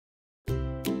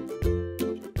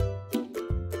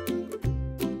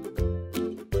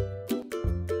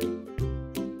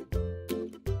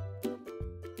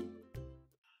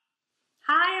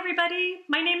Hi everybody,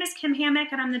 my name is Kim Hammock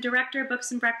and I'm the Director of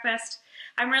Books and Breakfast.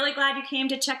 I'm really glad you came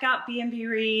to check out B&B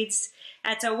Reads.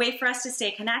 It's a way for us to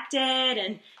stay connected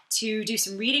and to do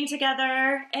some reading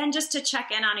together and just to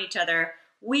check in on each other.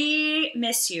 We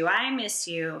miss you, I miss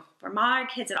you. From our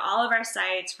kids at all of our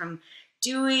sites, from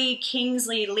Dewey,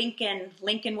 Kingsley, Lincoln,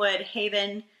 Lincolnwood,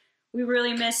 Haven. We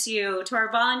really miss you. To our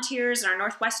volunteers and our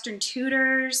Northwestern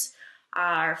tutors,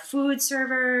 our food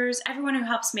servers, everyone who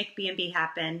helps make B&B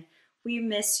happen. We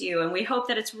miss you, and we hope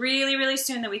that it's really, really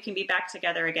soon that we can be back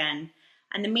together again.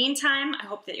 In the meantime, I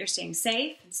hope that you're staying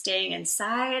safe and staying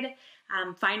inside,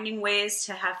 finding ways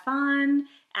to have fun,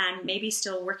 and maybe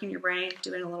still working your brain,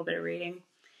 doing a little bit of reading.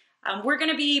 We're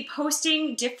going to be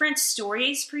posting different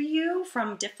stories for you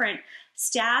from different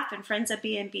staff and friends at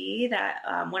B&B that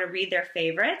want to read their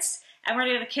favorites. And we're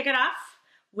going to kick it off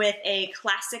with a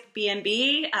classic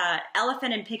B&B,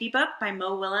 Elephant and Piggy book by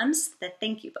Mo Willems, the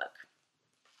Thank You book.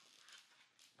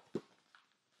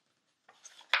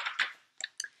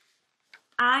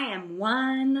 I am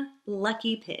one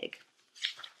lucky pig.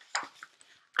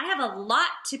 I have a lot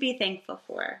to be thankful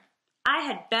for. I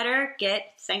had better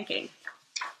get thinking.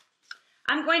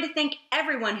 I'm going to thank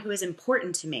everyone who is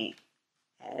important to me.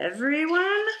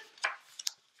 Everyone?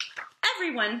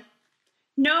 Everyone.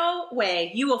 No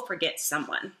way you will forget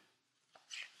someone.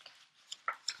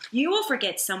 You will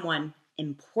forget someone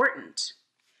important.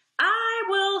 I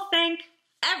will thank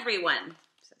everyone,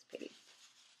 says Piggy.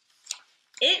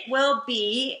 It will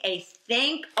be a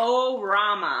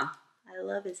thank-o-rama. I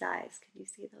love his eyes. Can you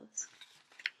see those?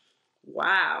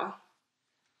 Wow.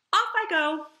 Off I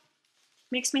go.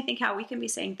 Makes me think how we can be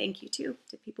saying thank you too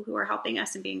to people who are helping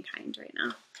us and being kind right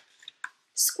now.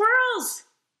 Squirrels!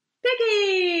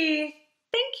 Piggy!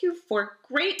 Thank you for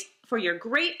your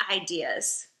great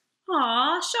ideas.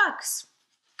 Aw, shucks.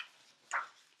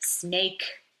 Snake.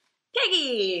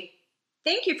 Piggy!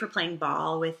 Thank you for playing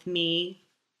ball with me.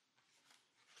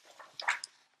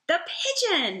 The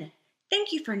pigeon!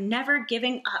 Thank you for never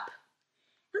giving up.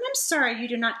 And I'm sorry you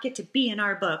do not get to be in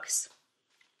our books.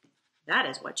 That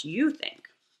is what you think.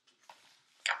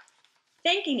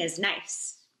 Thanking is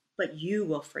nice, but you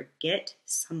will forget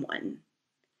someone.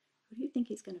 Who do you think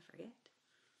he's going to forget?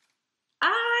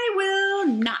 I will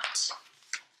not.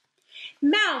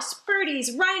 Mouse,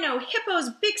 birdies, rhino, hippos,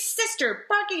 big sister,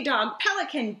 barky dog,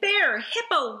 pelican, bear,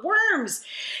 hippo, worms.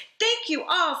 Thank you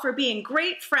all for being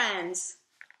great friends.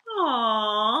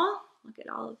 Aww, look at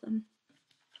all of them.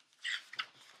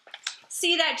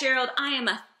 See that, Gerald? I am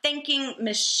a thanking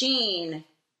machine.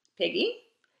 Piggy,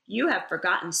 you have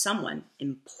forgotten someone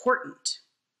important.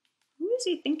 Who is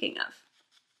he thinking of?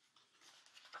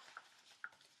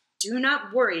 Do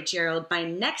not worry, Gerald. My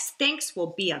next thanks will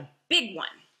be a big one.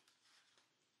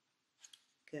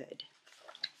 Good.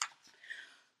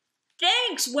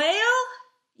 Thanks, Whale.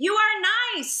 You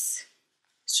are nice.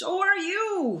 So are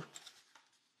you.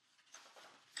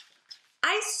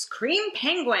 Ice cream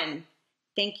penguin.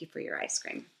 Thank you for your ice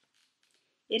cream.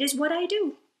 It is what I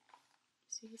do.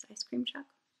 See his ice cream truck?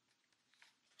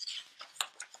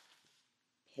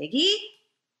 Piggy?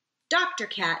 Dr.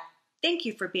 Cat, thank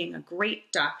you for being a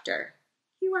great doctor.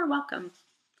 You are welcome.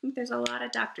 I think there's a lot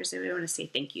of doctors that we want to say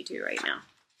thank you to right now.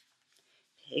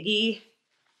 Piggy?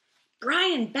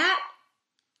 Brian Bat,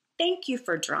 thank you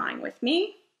for drawing with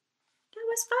me. That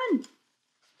was fun.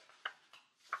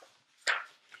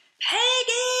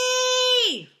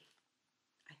 Piggy!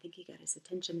 I think he got his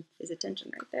attention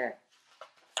right there.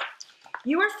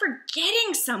 You are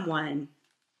forgetting someone.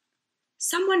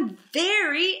 Someone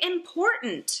very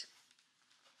important.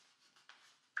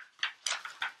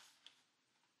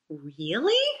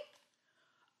 Really?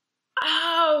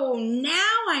 Oh,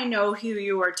 now I know who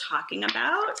you are talking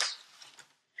about.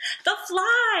 The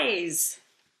flies.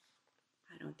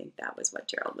 I don't think that was what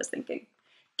Gerald was thinking.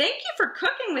 Thank you for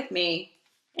cooking with me.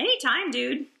 Anytime,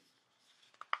 dude.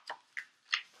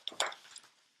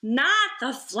 Not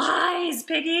the flies,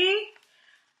 Piggy.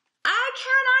 I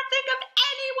cannot think of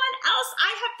anyone else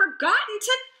I have forgotten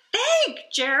to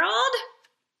thank, Gerald.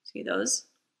 See those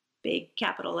big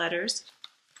capital letters?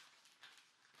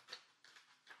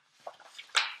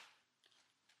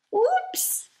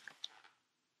 Oops.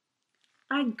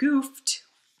 I goofed.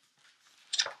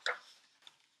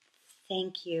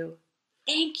 Thank you.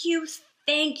 Thank you.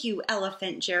 Thank you,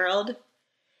 Elephant Gerald.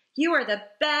 You are the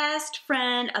best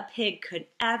friend a pig could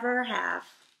ever have.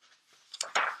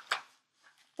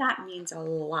 That means a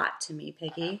lot to me,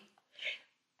 Piggy.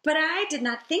 But I did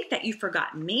not think that you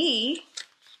forgot me.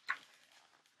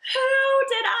 Who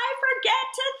did I forget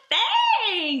to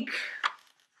thank?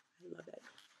 I love it.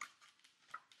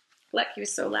 Look, he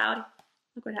was so loud.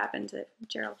 Look what happened to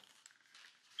Gerald.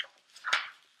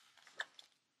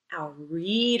 our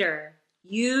reader.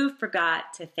 You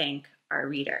forgot to thank our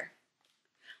reader.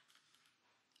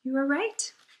 You are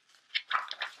right.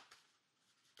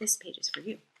 This page is for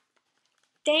you.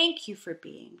 Thank you for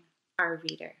being our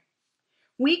reader.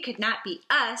 We could not be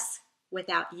us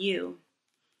without you.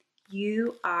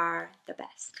 You are the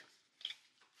best.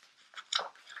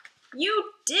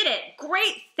 You did it!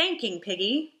 Great thinking,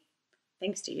 Piggy.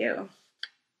 Thanks to you.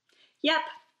 Yep,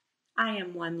 I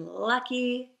am one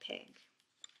lucky pig.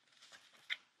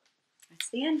 That's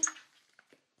the end.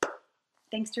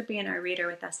 Thanks for being our reader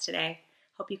with us today.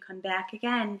 Hope you come back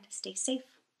again. Stay safe.